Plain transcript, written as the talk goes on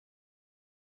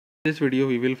In this video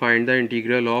we will find the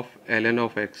integral of ln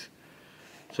of x.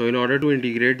 So in order to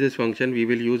integrate this function we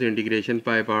will use integration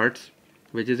by parts,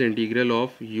 which is integral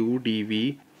of u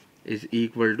dv is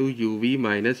equal to uv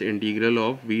minus integral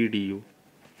of v du.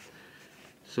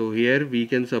 So here we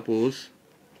can suppose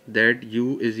that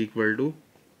u is equal to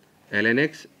ln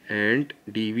x and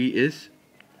dv is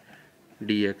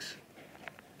dx.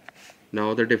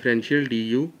 Now the differential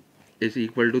du is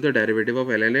equal to the derivative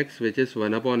of ln x, which is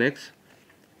 1 upon x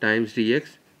times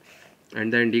dx,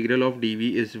 and the integral of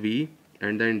dv is v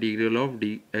and the integral of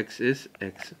dx is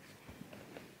x.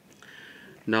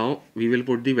 Now we will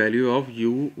put the value of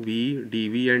u, v,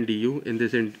 dv and du in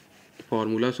this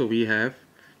formula. So we have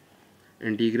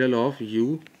integral of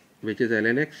u, which is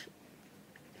ln x,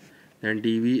 and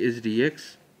dv is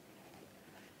dx,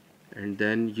 and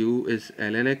then u is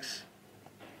ln x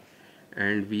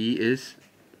and v is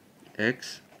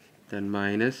x, then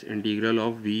minus integral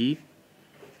of v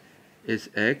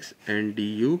is x and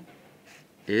du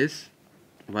is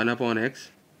 1 upon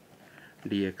x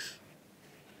dx.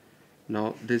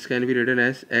 Now this can be written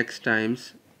as x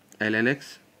times ln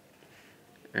x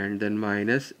and then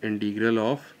minus integral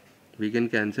of, we can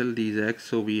cancel these x,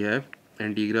 so we have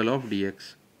integral of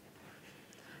dx.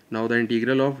 Now the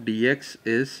integral of dx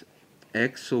is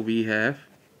x, so we have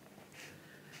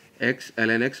x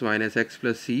ln x minus x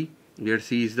plus c, where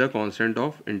c is the constant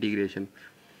of integration.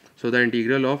 So the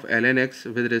integral of ln x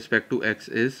with respect to x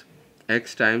is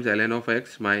x times ln of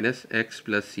x minus x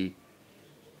plus c.